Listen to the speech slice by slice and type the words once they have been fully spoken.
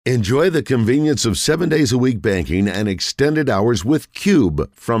Enjoy the convenience of 7 days a week banking and extended hours with Cube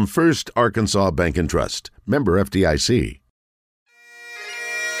from First Arkansas Bank and Trust. Member FDIC.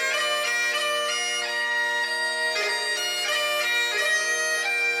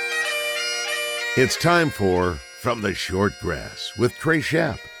 It's time for From the Short Grass with Trey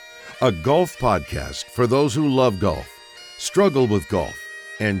Schapp, a golf podcast for those who love golf, struggle with golf,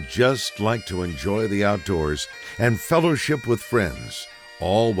 and just like to enjoy the outdoors and fellowship with friends,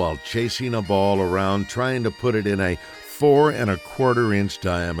 all while chasing a ball around trying to put it in a 4 1/4 inch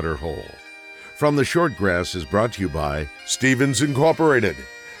diameter hole. From the Short Grass is brought to you by Stephens Incorporated,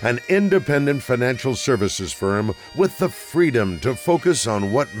 an independent financial services firm with the freedom to focus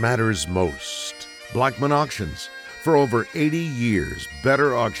on what matters most. Blackman Auctions. For over 80 years,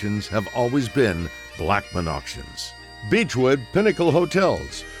 better auctions have always been Blackman Auctions. Beechwood Pinnacle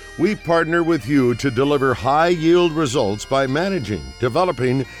Hotels. We partner with you to deliver high-yield results by managing,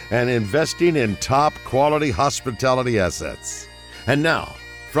 developing, and investing in top-quality hospitality assets. And now,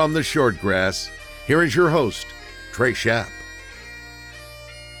 from the Short Grass, here is your host, Trey Schapp.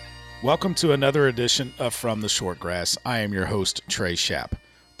 Welcome to another edition of From the Short Grass. I am your host, Trey Schapp.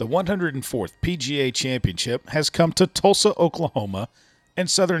 The 104th PGA Championship has come to Tulsa, Oklahoma, and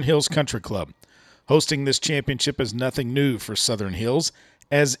Southern Hills Country Club. Hosting this championship is nothing new for Southern Hills,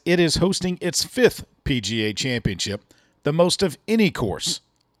 as it is hosting its 5th PGA Championship, the most of any course.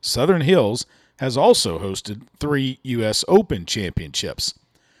 Southern Hills has also hosted 3 U.S. Open championships.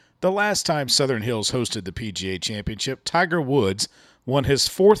 The last time Southern Hills hosted the PGA Championship, Tiger Woods won his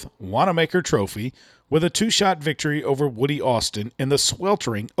 4th Wanamaker Trophy with a 2-shot victory over Woody Austin in the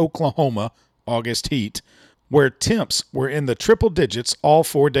sweltering Oklahoma August heat, where temps were in the triple digits all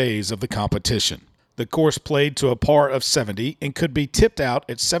 4 days of the competition. The course played to a par of 70 and could be tipped out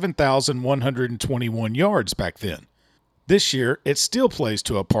at 7,121 yards back then. This year, it still plays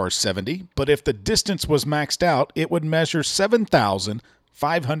to a par 70, but if the distance was maxed out, it would measure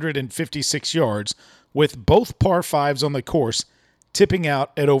 7,556 yards, with both par 5s on the course tipping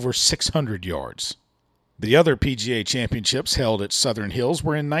out at over 600 yards. The other PGA Championships held at Southern Hills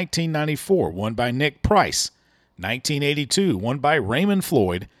were in 1994, won by Nick Price, 1982, won by Raymond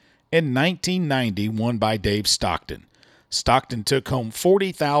Floyd, and 1990, won by Dave Stockton. Stockton took home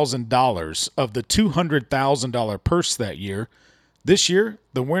 $40,000 of the $200,000 purse that year. This year,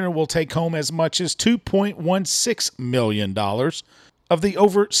 the winner will take home as much as $2.16 million of the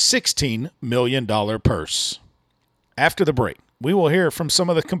over $16 million purse. After the break, we will hear from some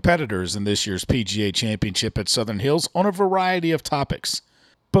of the competitors in this year's PGA Championship at Southern Hills on a variety of topics.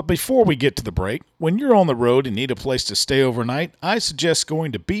 But before we get to the break, when you're on the road and need a place to stay overnight, I suggest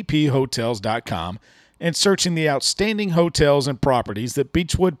going to bphotels.com and searching the outstanding hotels and properties that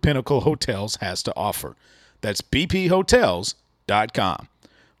Beechwood Pinnacle Hotels has to offer. That's bphotels.com.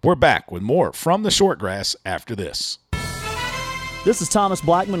 We're back with more From the Short Grass after this. This is Thomas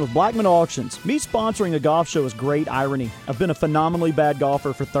Blackman with Blackman Auctions. Me sponsoring a golf show is great irony. I've been a phenomenally bad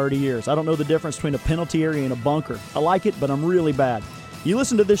golfer for 30 years. I don't know the difference between a penalty area and a bunker. I like it, but I'm really bad. You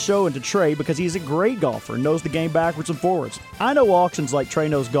listen to this show and to Trey because he's a great golfer and knows the game backwards and forwards. I know auctions like Trey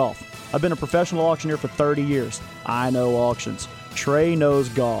knows golf. I've been a professional auctioneer for 30 years. I know auctions. Trey knows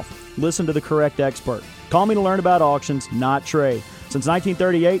golf. Listen to the correct expert. Call me to learn about auctions, not Trey. Since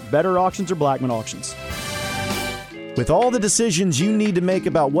 1938, better auctions are Blackman Auctions. With all the decisions you need to make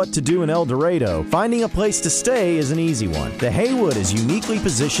about what to do in El Dorado, finding a place to stay is an easy one. The Haywood is uniquely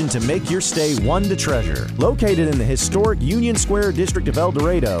positioned to make your stay one to treasure. Located in the historic Union Square district of El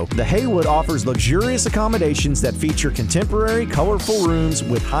Dorado, the Haywood offers luxurious accommodations that feature contemporary, colorful rooms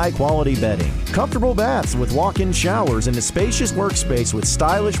with high-quality bedding, comfortable baths with walk-in showers, and a spacious workspace with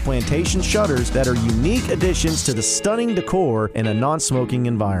stylish plantation shutters that are unique additions to the stunning decor in a non-smoking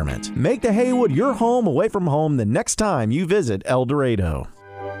environment. Make the Haywood your home away from home the next time you visit El Dorado.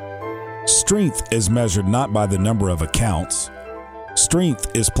 Strength is measured not by the number of accounts.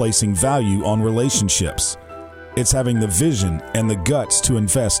 Strength is placing value on relationships. It's having the vision and the guts to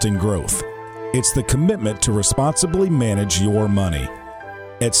invest in growth. It's the commitment to responsibly manage your money.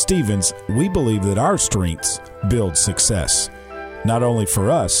 At Stephens, we believe that our strengths build success, not only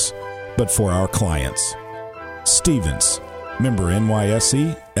for us, but for our clients. Stephens, member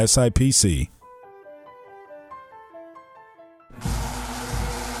NYSE, SIPC.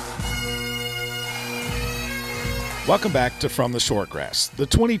 Welcome back to From the Short Grass, the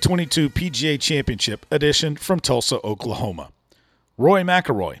 2022 PGA Championship edition from Tulsa, Oklahoma. Rory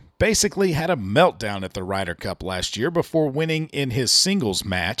McIlroy basically had a meltdown at the Ryder Cup last year before winning in his singles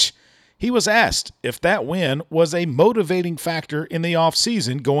match. He was asked if that win was a motivating factor in the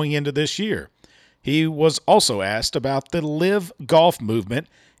offseason going into this year. He was also asked about the LIV golf movement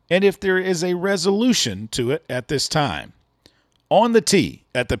and if there is a resolution to it at this time. On the tee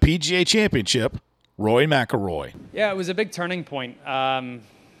at the PGA Championship, Roy McIlroy. Yeah, it was a big turning point. I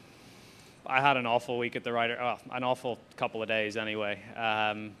had an awful week at the Ryder, an awful couple of days anyway.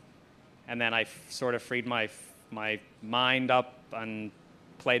 And then I sort of freed my mind up and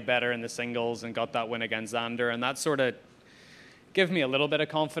played better in the singles and got that win against Xander. And that sort of gave me a little bit of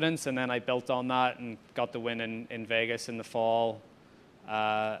confidence. And then I built on that and got the win in Vegas in the fall.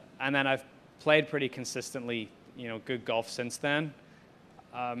 And then I've played pretty consistently, good golf since then.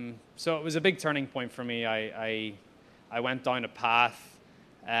 So it was a big turning point for me. I went down a path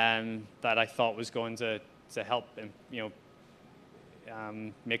that I thought was going to help,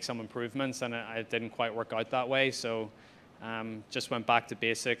 make some improvements, and it didn't quite work out that way. So just went back to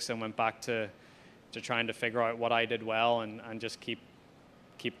basics and went back to trying to figure out what I did well and just keep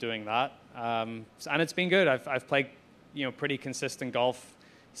doing that. And it's been good. I've played pretty consistent golf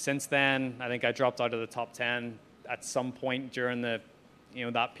since then. I think I dropped out of the top 10 at some point during the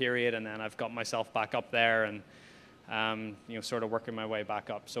that period, and then I've got myself back up there and sort of working my way back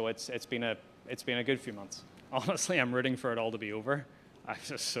up. So it's been a good few months. Honestly, I'm rooting for it all to be over. I'm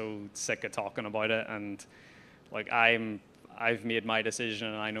just so sick of talking about it, and I've made my decision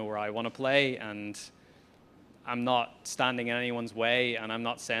and I know where I want to play, and I'm not standing in anyone's way, and I'm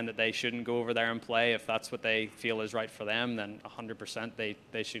not saying that they shouldn't go over there and play. If that's what they feel is right for them, then 100%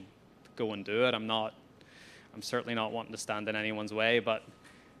 they should go and do it. I'm certainly not wanting to stand in anyone's way, but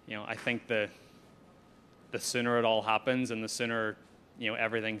I think the sooner it all happens and the sooner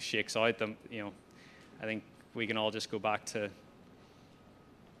everything shakes out, I think we can all just go back to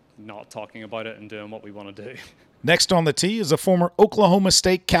not talking about it and doing what we want to do. Next on the tee is a former Oklahoma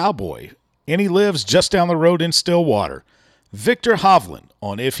State Cowboy, and he lives just down the road in Stillwater. Viktor Hovland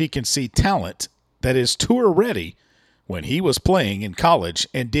on if he can see talent that is tour ready when he was playing in college,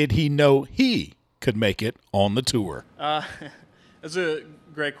 and did he know he could make it on the tour? It's a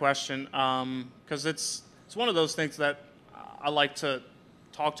great question because it's one of those things that I like to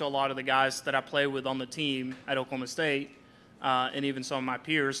talk to a lot of the guys that I play with on the team at Oklahoma State, and even some of my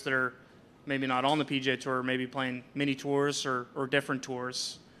peers that are maybe not on the PGA Tour, maybe playing mini tours or different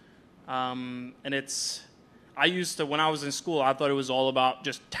tours. And I used to, when I was in school, I thought it was all about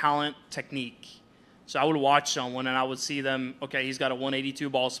just talent, technique. So I would watch someone and I would see them, okay, he's got a 182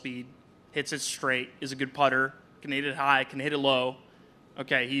 ball speed, hits it straight, is a good putter, can hit it high, can hit it low.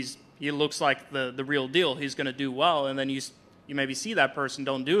 Okay, he looks like the real deal. He's going to do well. And then you maybe see that person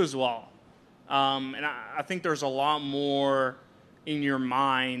don't do as well. And I think there's a lot more in your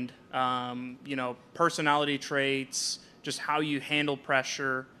mind, personality traits, just how you handle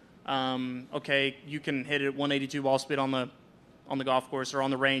pressure. Okay, you can hit it 182 ball speed on the golf course or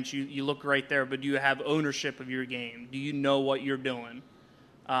on the range. You look great there, but do you have ownership of your game? Do you know what you're doing?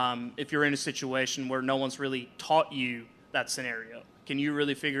 If you're in a situation where no one's really taught you that scenario, can you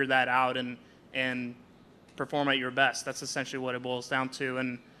really figure that out and perform at your best? That's essentially what it boils down to.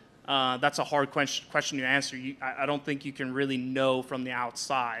 And that's a hard question to answer. I don't think you can really know from the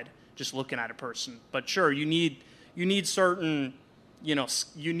outside just looking at a person. But sure, you need certain,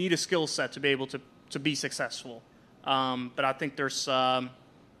 you need a skill set to be able to be successful. But I think there's an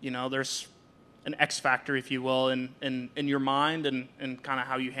X factor, if you will, in your mind and kind of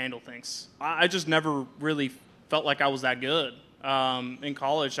how you handle things. I just never really felt like I was that good. In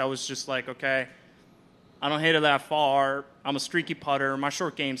college, I was just like, okay, I don't hit it that far. I'm a streaky putter. My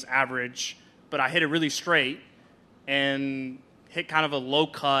short game's average, but I hit it really straight and hit kind of a low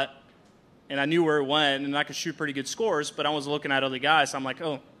cut, and I knew where it went, and I could shoot pretty good scores, but I was looking at other guys. So I'm like,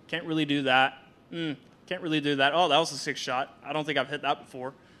 oh, can't really do that. Can't really do that. Oh, that was a 6 shot. I don't think I've hit that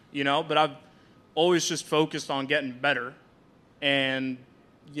before, but I've always just focused on getting better. And,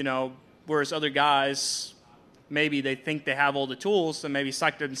 whereas other guys, maybe they think they have all the tools and maybe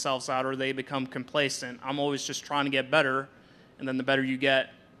psych themselves out or they become complacent. I'm always just trying to get better, and then the better you get,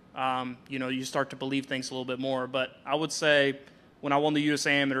 you start to believe things a little bit more. But I would say when I won the US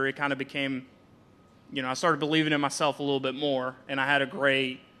Amateur, it kind of became, I started believing in myself a little bit more, and I had a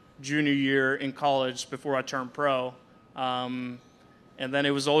great junior year in college before I turned pro. And then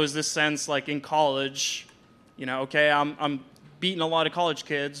it was always this sense, like in college, okay, I'm beating a lot of college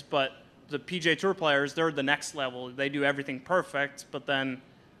kids, but the PGA Tour players, they're the next level. They do everything perfect, but then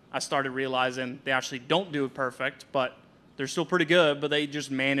I started realizing they actually don't do it perfect, but they're still pretty good, but they just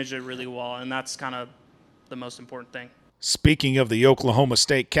manage it really well, and that's kind of the most important thing. Speaking of the Oklahoma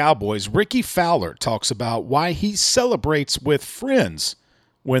State Cowboys, Ricky Fowler talks about why he celebrates with friends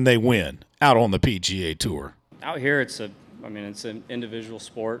when they win out on the PGA Tour. Out here, it's an individual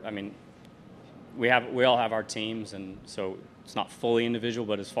sport. I mean, we all have our teams, and so it's not fully individual,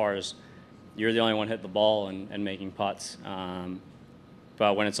 but as far as you're the only one hitting the ball and making putts.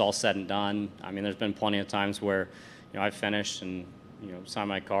 But when it's all said and done, I mean, there's been plenty of times where, I've finished and, sign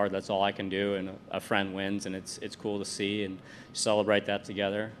my card, that's all I can do, and a friend wins, and it's cool to see and celebrate that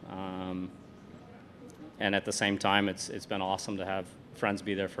together. And at the same time, it's been awesome to have friends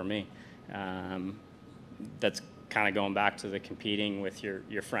be there for me. That's kind of going back to the competing with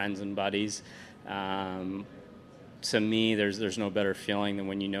your friends and buddies. To me, there's no better feeling than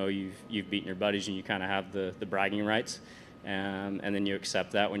when you've beaten your buddies and you kind of have the bragging rights. And then you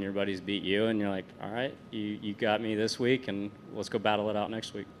accept that when your buddies beat you, and you're like, all right, you got me this week, and let's go battle it out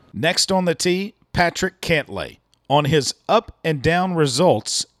next week. Next on the tee, Patrick Cantlay on his up and down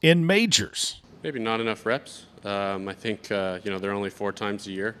results in majors. Maybe not enough reps. I think, they're only 4 times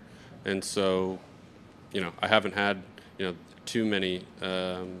a year. And so, I haven't had, too many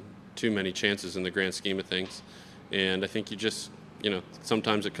chances in the grand scheme of things. And I think you just,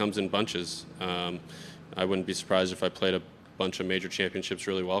 sometimes it comes in bunches. I wouldn't be surprised if I played a bunch of major championships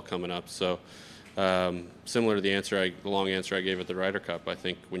really well coming up. So similar to the long answer I gave at the Ryder Cup, I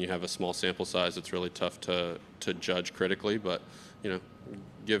think when you have a small sample size, it's really tough to judge critically, but,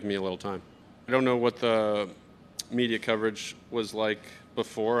 give me a little time. I don't know what the media coverage was like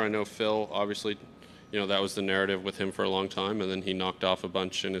before. I know Phil, obviously, that was the narrative with him for a long time, and then he knocked off a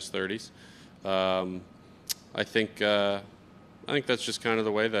bunch in his 30s. I think that's just kind of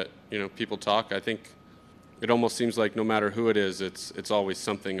the way that, people talk. I think it almost seems like no matter who it is, it's always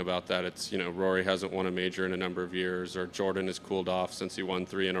something about that. It's, Rory hasn't won a major in a number of years, or Jordan has cooled off since he won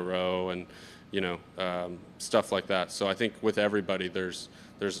 3 in a row, and, stuff like that. So I think with everybody, there's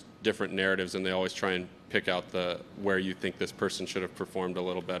different narratives, and they always try and pick out where you think this person should have performed a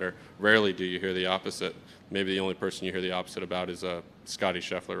little better. Rarely do you hear the opposite. Maybe the only person you hear the opposite about is Scottie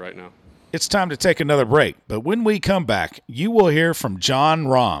Scheffler right now. It's time to take another break, but when we come back, you will hear from Jon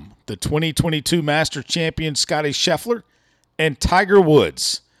Rahm, the 2022 Masters champion Scottie Scheffler, and Tiger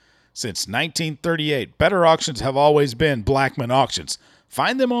Woods. Since 1938, better auctions have always been Blackman Auctions.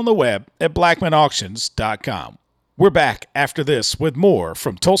 Find them on the web at blackmanauctions.com. We're back after this with more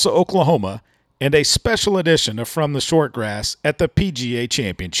from Tulsa, Oklahoma, and a special edition of From the Shortgrass at the PGA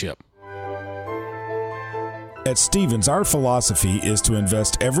Championship. At Stevens, our philosophy is to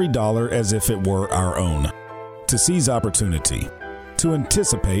invest every dollar as if it were our own, to seize opportunity, to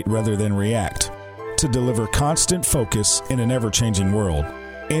anticipate rather than react, to deliver constant focus in an ever-changing world,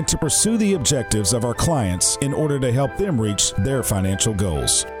 and to pursue the objectives of our clients in order to help them reach their financial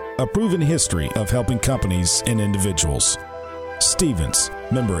goals. A proven history of helping companies and individuals. Stevens,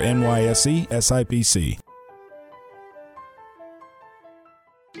 member NYSE SIPC.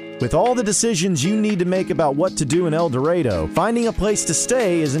 With all the decisions you need to make about what to do in El Dorado, finding a place to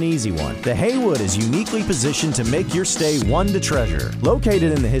stay is an easy one. The Haywood is uniquely positioned to make your stay one to treasure.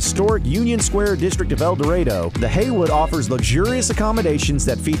 Located in the historic Union Square district of El Dorado, the Haywood offers luxurious accommodations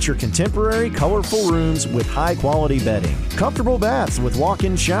that feature contemporary, colorful rooms with high-quality bedding, comfortable baths with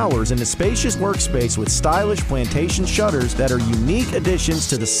walk-in showers, and a spacious workspace with stylish plantation shutters that are unique additions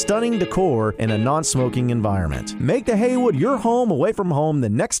to the stunning decor in a non-smoking environment. Make the Haywood your home away from home the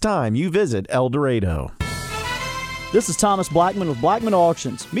next time you visit El Dorado. This is Thomas Blackman with Blackman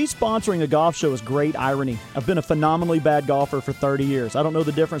Auctions. Me sponsoring a golf show is great irony. I've been a phenomenally bad golfer for 30 years. I don't know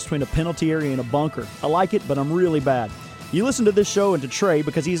the difference between a penalty area and a bunker. I like it, but I'm really bad. You listen to this show and to Trey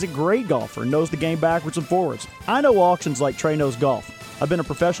because he's a great golfer and knows the game backwards and forwards. I know auctions like Trey knows golf. I've been a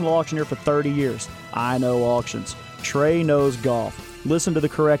professional auctioneer for 30 years. I know auctions. Trey knows golf. Listen to the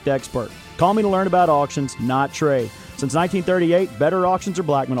correct expert. Call me to learn about auctions, not Trey. Since 1938, better auctions are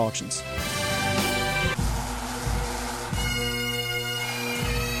Blackman Auctions.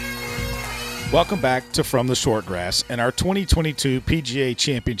 Welcome back to From the Shortgrass and our 2022 PGA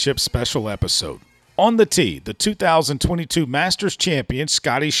Championship special episode. On the tee, the 2022 Masters champion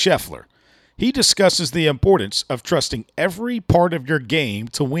Scottie Scheffler. He discusses the importance of trusting every part of your game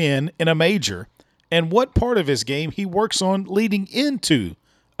to win in a major and what part of his game he works on leading into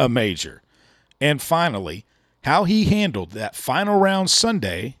a major. And finally, how he handled that final round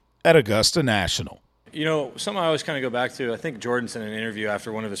Sunday at Augusta National. Something I always kind of go back to, I think Jordan said in an interview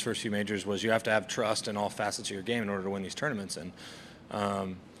after one of his first few majors, was you have to have trust in all facets of your game in order to win these tournaments. And,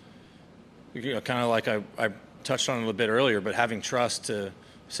 kind of like I touched on it a little bit earlier, but having trust to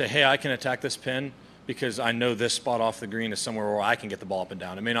say, hey, I can attack this pin because I know this spot off the green is somewhere where I can get the ball up and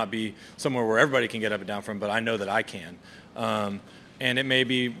down. It may not be somewhere where everybody can get up and down from, but I know that I can. And it may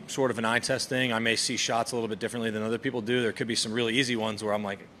be sort of an eye test thing. I may see shots a little bit differently than other people do. There could be some really easy ones where I'm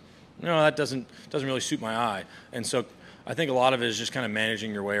like, no, that doesn't really suit my eye. And so I think a lot of it is just kind of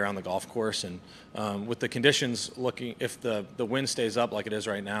managing your way around the golf course. And With the conditions looking, if the wind stays up like it is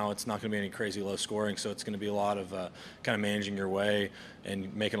right now, it's not going to be any crazy low scoring. So it's going to be a lot of kind of managing your way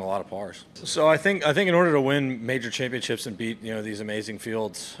and making a lot of pars. So I think in order to win major championships and beat these amazing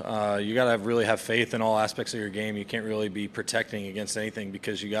fields, you got to really have faith in all aspects of your game. You can't really be protecting against anything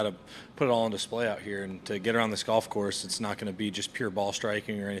because you got to put it all on display out here. And to get around this golf course, it's not going to be just pure ball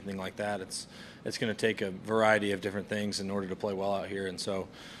striking or anything like that. It's going to take a variety of different things in order to play well out here. And so.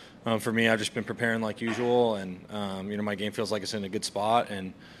 For me, I've just been preparing like usual, and my game feels like it's in a good spot,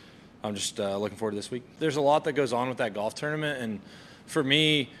 and I'm just looking forward to this week. There's a lot that goes on with that golf tournament, and for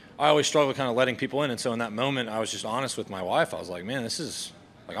me, I always struggle kind of letting people in, and so in that moment, I was just honest with my wife. I was like, man, this is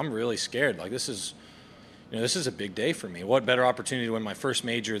like I'm really scared. Like this is a big day for me. What better opportunity to win my first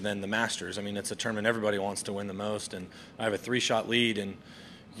major than the Masters? I mean, it's a tournament everybody wants to win the most, and I have a 3-shot lead, and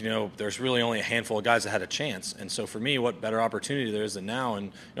there's really only a handful of guys that had a chance. And so for me, what better opportunity there is than now?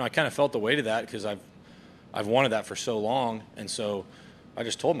 And, I kind of felt the weight of that because I've wanted that for so long. And so I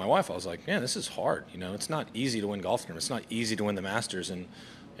just told my wife, I was like, man, this is hard. It's not easy to win golf tournaments. It's not easy to win the Masters. And,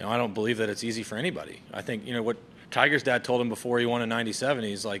 I don't believe that it's easy for anybody. I think, what Tiger's dad told him before he won in 97,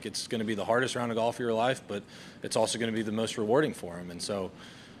 he's like, it's going to be the hardest round of golf of your life, but it's also going to be the most rewarding for him. And so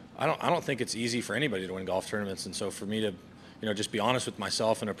I don't think it's easy for anybody to win golf tournaments. And so for me to, just be honest with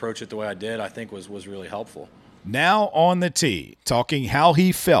myself and approach it the way I did, I think was really helpful. Now on the tee, talking how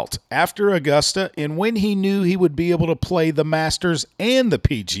he felt after Augusta and when he knew he would be able to play the Masters and the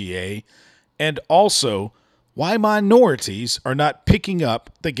PGA, and also why minorities are not picking up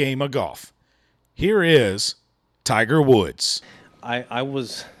the game of golf. Here is Tiger Woods. I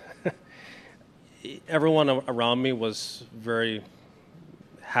was everyone around me was very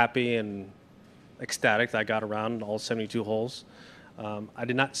happy and ecstatic that I got around all 72 holes. I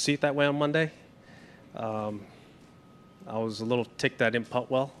did not see it that way on Monday. I was a little ticked that I didn't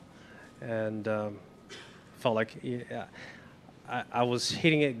putt well, and felt like I was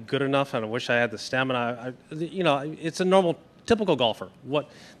hitting it good enough, and I wish I had the stamina. It's a normal, typical golfer.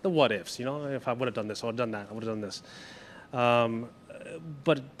 What ifs? If I would have done this, I would have done that. I would have done this.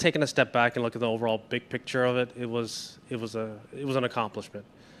 But taking a step back and look at the overall big picture of it, it was an accomplishment.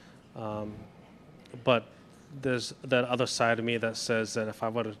 But there's that other side of me that says that if I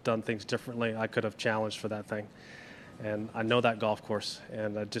would have done things differently, I could have challenged for that thing. And I know that golf course,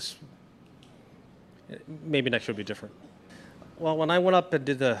 and maybe next year will be different. Well, when I went up and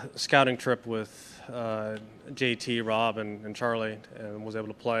did the scouting trip with JT, Rob, and Charlie, and was able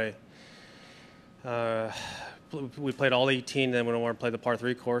to play, we played all 18, then we wanted to play the par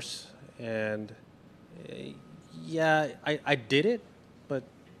 3 course. And I did it, but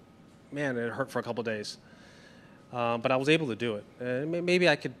man, it hurt for a couple of days. But I was able to do it. Maybe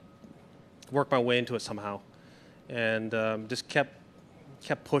I could work my way into it somehow. And just kept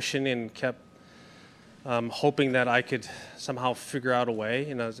pushing and kept hoping that I could somehow figure out a way.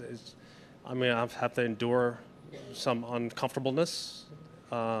 I've had to endure some uncomfortableness.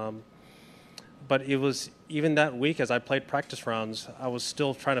 But it was, even that week as I played practice rounds, I was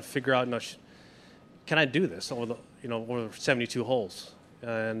still trying to figure out, can I do this over 72 holes?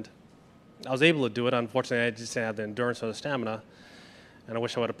 And I was able to do it. Unfortunately, I just didn't have the endurance or the stamina, and I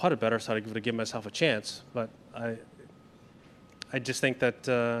wish I would have putted better so I would have given myself a chance. But I just think that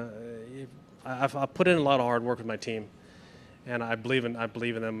I've put in a lot of hard work with my team, and I believe in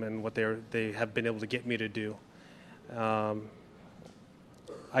them and what they have been able to get me to do.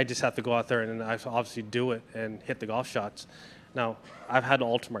 I just have to go out there and I obviously do it and hit the golf shots. Now, I've had to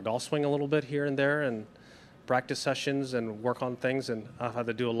alter my golf swing a little bit here and there, and practice sessions and work on things, and I've had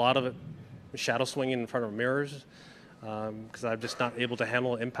to do a lot of it shadow swinging in front of mirrors because I'm just not able to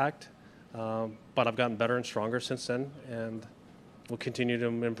handle impact. But I've gotten better and stronger since then, and we'll continue to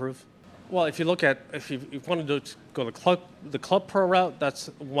improve. Well, if you want to go the club pro route, that's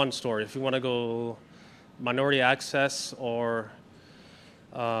one story. If you want to go minority access or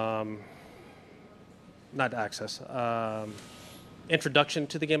not access, introduction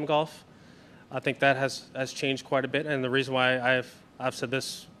to the game of golf, I think that has changed quite a bit. And the reason why I've said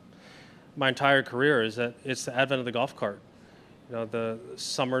this my entire career is that it's the advent of the golf cart. The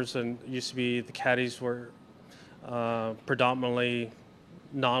summers and used to be the caddies were predominantly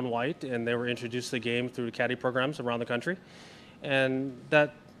non-white, and they were introduced to the game through caddy programs around the country, and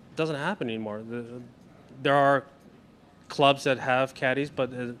that doesn't happen anymore. There are clubs that have caddies,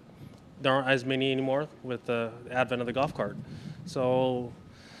 but there aren't as many anymore with the advent of the golf cart. So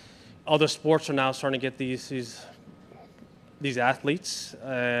other sports are now starting to get these athletes,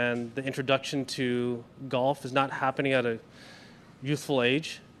 and the introduction to golf is not happening at a youthful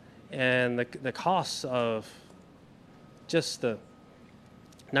age, and the costs of just the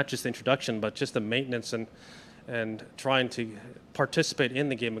not just the introduction, but just the maintenance and trying to participate in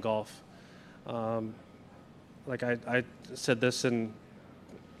the game of golf. Like I said this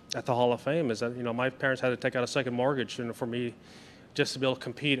at the Hall of Fame, is that, you know, my parents had to take out a second mortgage, you know, for me just to be able to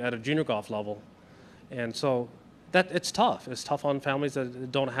compete at a junior golf level. And so that it's tough. It's tough on families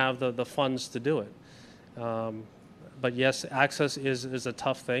that don't have the funds to do it. But yes, access is a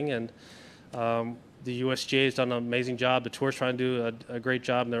tough thing, and the USGA has done an amazing job. The Tour's trying to do a great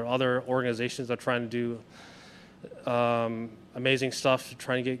job, and there are other organizations that are trying to do amazing stuff,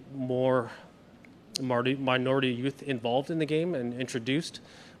 trying to get more minority youth involved in the game and introduced.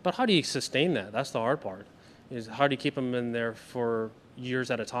 But how do you sustain that? That's the hard part, is how do you keep them in there for years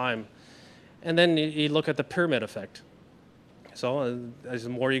at a time? And then you look at the pyramid effect. So as the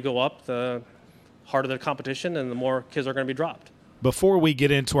more you go up, the harder the competition and the more kids are going to be dropped. Before we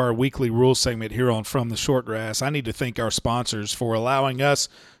get into our weekly rules segment here on From the Short Grass, I need to thank our sponsors for allowing us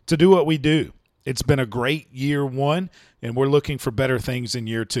to do what we do. It's been a great year one, and we're looking for better things in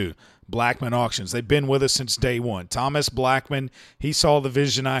year two. Blackman Auctions, they've been with us since day one. Thomas Blackman, he saw the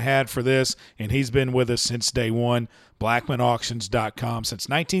vision I had for this, and he's been with us since day one. BlackmanAuctions.com. Since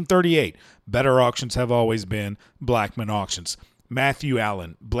 1938, better auctions have always been Blackman Auctions. Matthew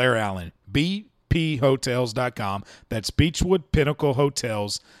Allen, Blair Allen, BPHotels.com. That's Beechwood Pinnacle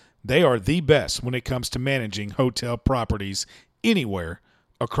Hotels. They are the best when it comes to managing hotel properties anywhere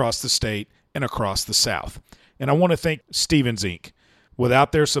across the state and across the South. And I want to thank Stevens Inc.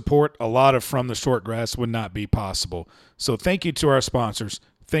 Without their support, a lot of From the Short Grass would not be possible. So thank you to our sponsors.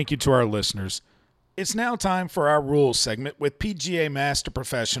 Thank you to our listeners. It's now time for our rules segment with PGA Master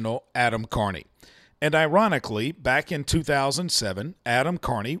Professional Adam Carney. And ironically, back in 2007, Adam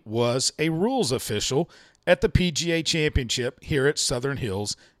Carney was a rules official at the PGA Championship here at Southern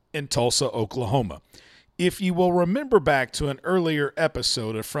Hills in Tulsa, Oklahoma. If you will remember back to an earlier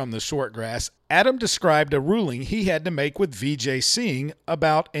episode of From the Short Grass, Adam described a ruling he had to make with Vijay Singh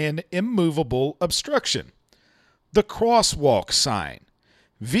about an immovable obstruction, the crosswalk sign.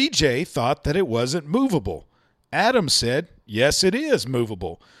 Vijay thought that it wasn't movable. Adam said, yes, it is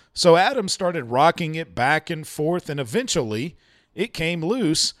movable. So Adam started rocking it back and forth, and eventually it came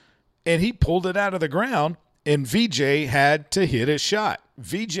loose, and he pulled it out of the ground, and Vijay had to hit his shot.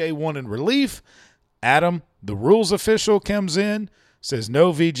 Vijay wanted relief. Adam, the rules official, comes in, says,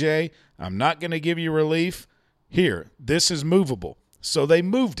 no, Vijay, I'm not going to give you relief. Here, this is movable. So they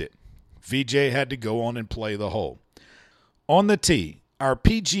moved it. Vijay had to go on and play the hole. On the tee, our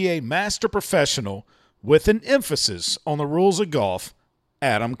PGA Master Professional with an emphasis on the rules of golf,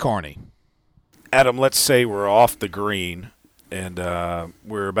 Adam Carney. Adam, let's say we're off the green and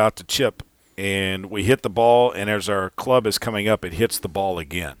we're about to chip, and we hit the ball, and as our club is coming up, it hits the ball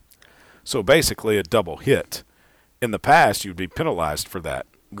again. So basically a double hit. In the past, you'd be penalized for that.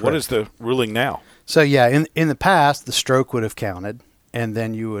 Correct. What is the ruling now? So, yeah, in the past, the stroke would have counted, and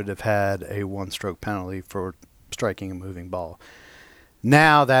then you would have had a one-stroke penalty for striking a moving ball.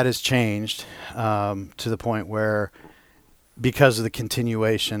 Now that has changed to the point where, because of the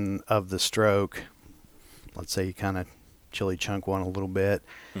continuation of the stroke, let's say you kind of chili chunk one a little bit,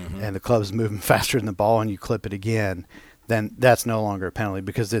 and the club's moving faster than the ball, and you clip it again, then that's no longer a penalty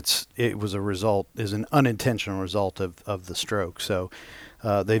because it was an unintentional result of the stroke. So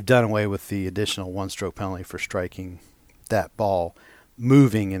they've done away with the additional one-stroke penalty for striking that ball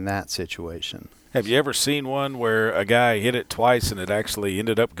moving in that situation. Have you ever seen one where a guy hit it twice and it actually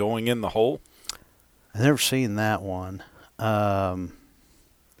ended up going in the hole? I've never seen that one.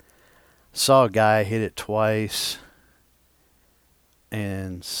 Saw a guy hit it twice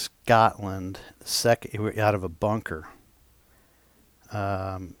in Scotland, out of a bunker.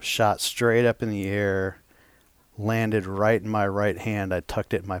 Shot straight up in the air, landed right in my right hand. I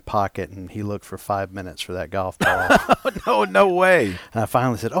tucked it in my pocket, and he looked for 5 minutes for that golf ball. No way. And I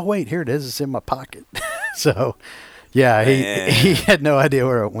finally said, oh, wait, here it is. It's in my pocket. So, yeah, he had no idea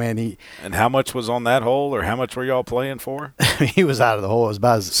where it went. And how much was on that hole, or how much were y'all playing for? He was out of the hole. It was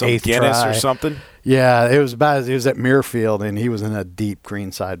about his eighth Guinness try. Or something? Yeah, it was at Muirfield, and he was in a deep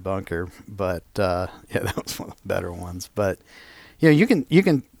greenside bunker. But, yeah, that was one of the better ones. But, yeah, you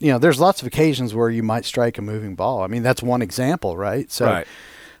can, there's lots of occasions where you might strike a moving ball. I mean, that's one example, right? So right.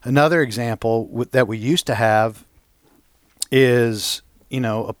 Another example that we used to have is,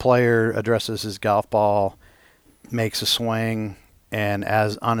 a player addresses his golf ball, makes a swing, and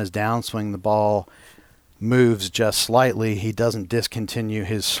as on his downswing, the ball moves just slightly. He doesn't discontinue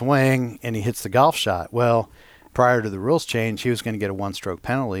his swing, and he hits the golf shot. Well, prior to the rules change, he was going to get a one-stroke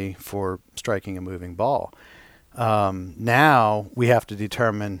penalty for striking a moving ball. Now we have to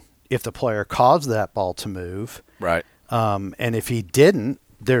determine if the player caused that ball to move. Right. And if he didn't,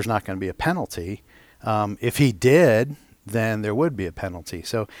 there's not going to be a penalty. If he did, then there would be a penalty.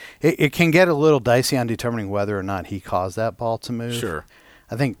 So it can get a little dicey on determining whether or not he caused that ball to move. Sure.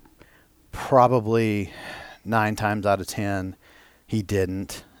 I think probably 9 times out of 10 he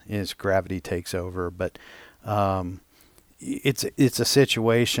didn't. His gravity takes over. But it's a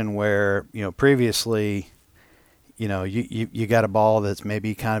situation where, previously, you got a ball that's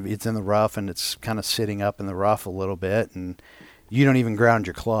maybe it's in the rough and it's kind of sitting up in the rough a little bit, and you don't even ground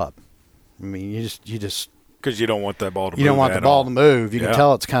your club. I mean, you just because you don't want that ball to move. You don't want the ball to move. You can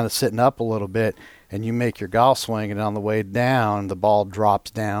tell it's kind of sitting up a little bit, and you make your golf swing, and on the way down, the ball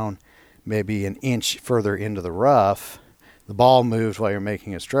drops down maybe an inch further into the rough. The ball moves while you're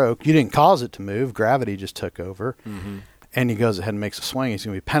making a stroke. You didn't cause it to move. Gravity just took over. Mm-hmm. And he goes ahead and makes a swing. He's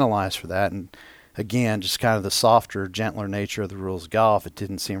going to be penalized for that. And again, just kind of the softer, gentler nature of the rules of golf, it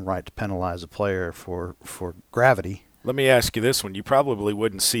didn't seem right to penalize a player for gravity. Let me ask you this one. You probably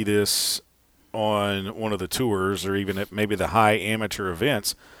wouldn't see this on one of the tours or even at maybe the high amateur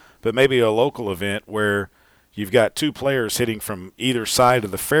events, but maybe a local event where you've got 2 players hitting from either side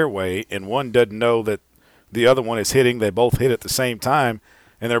of the fairway and one doesn't know that the other one is hitting. They both hit at the same time,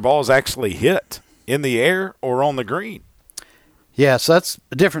 and their balls actually hit in the air or on the green. Yeah, so that's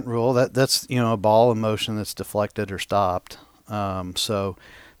a different rule. That's a ball in motion that's deflected or stopped. So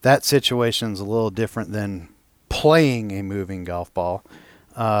that situation's a little different than playing a moving golf ball.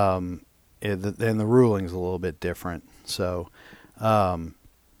 And the ruling's a little bit different. So, again,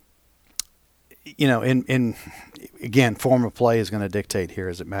 form of play is going to dictate here.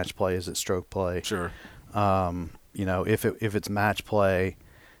 Is it match play? Is it stroke play? Sure. If it's match play,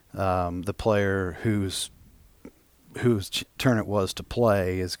 the player whose turn it was to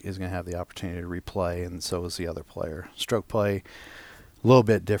play is going to have the opportunity to replay, and so is the other player. Stroke play, a little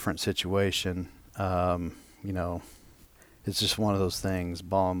bit different situation. It's just one of those things.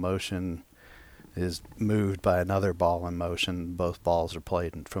 Ball in motion is moved by another ball in motion. Both balls are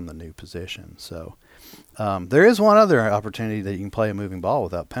played from the new position. So there is one other opportunity that you can play a moving ball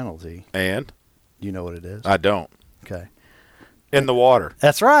without penalty. And? You know what it is? I don't. Okay. In the water.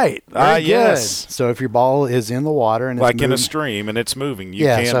 That's right. Very yes. good. So if your ball is in the water and like it's moving, in a stream and it's moving, you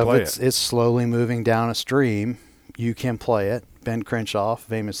can play it. It's slowly moving down a stream, you can play it. Ben Crenshaw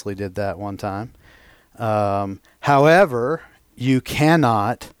famously did that one time. However, you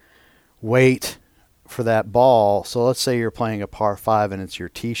cannot wait for that ball. So let's say you're playing a par 5 and it's your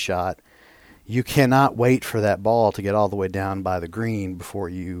tee shot. You cannot wait for that ball to get all the way down by the green before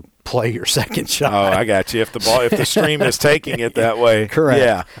you play your second shot. Oh, I got you. If the stream is taking it that way.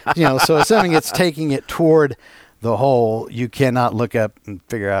 Correct. Yeah. So assuming it's taking it toward the hole, you cannot look up and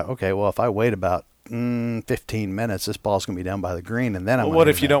figure out, okay, well, if I wait about 15 minutes, this ball's going to be down by the green, and then I'm. Well, what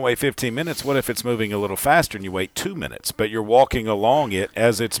if you don't wait 15 minutes? What if it's moving a little faster and you wait 2 minutes, but you're walking along it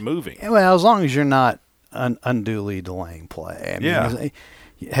as it's moving? Well, as long as you're not unduly delaying play.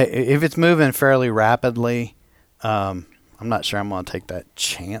 If it's moving fairly rapidly, I'm not sure I'm going to take that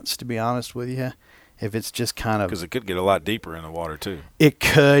chance, to be honest with you. If it's just kind of... Because it could get a lot deeper in the water, too. It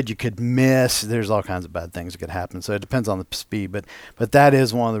could. You could miss. There's all kinds of bad things that could happen. So it depends on the speed. But that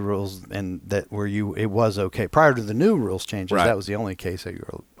is one of the rules, and that where it was okay. Prior to the new rules changes, right, that was the only case that you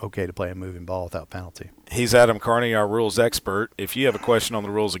were okay to play a moving ball without penalty. He's Adam Carney, our rules expert. If you have a question on the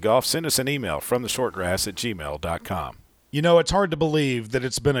rules of golf, send us an email from theshortgrass@gmail.com. You know, it's hard to believe that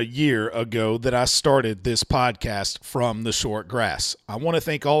it's been a year ago that I started this podcast from the Short Grass. I want to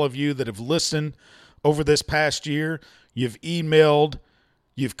thank all of you that have listened over this past year. You've emailed,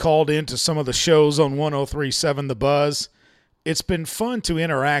 you've called into some of the shows on 103.7 The Buzz. It's been fun to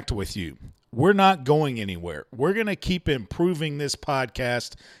interact with you. We're not going anywhere. We're going to keep improving this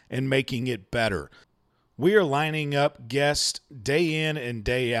podcast and making it better. We are lining up guests day in and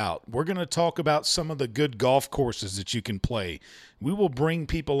day out. We're going to talk about some of the good golf courses that you can play. We will bring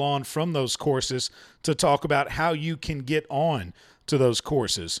people on from those courses to talk about how you can get on to those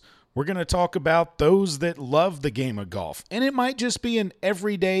courses. We're going to talk about those that love the game of golf. And it might just be an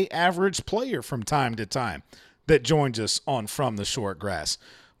everyday average player from time to time that joins us on From the Short Grass.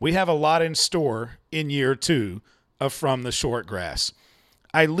 We have a lot in store in year 2 of From the Short Grass.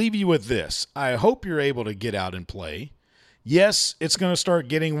 I leave you with this. I hope you're able to get out and play. Yes, it's going to start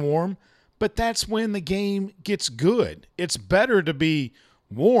getting warm, but that's when the game gets good. It's better to be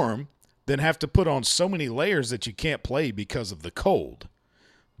warm than have to put on so many layers that you can't play because of the cold.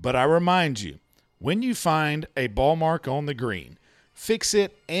 But I remind you, when you find a ball mark on the green, fix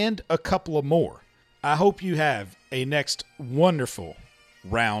it and a couple of more. I hope you have a next wonderful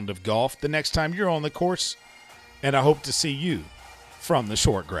round of golf the next time you're on the course, and I hope to see you from the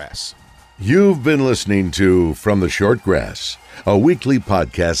Short Grass. You've been listening to From the Short Grass, a weekly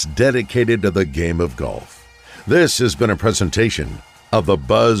podcast dedicated to the game of golf. This has been a presentation of the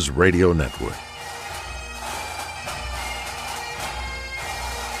Buzz Radio Network.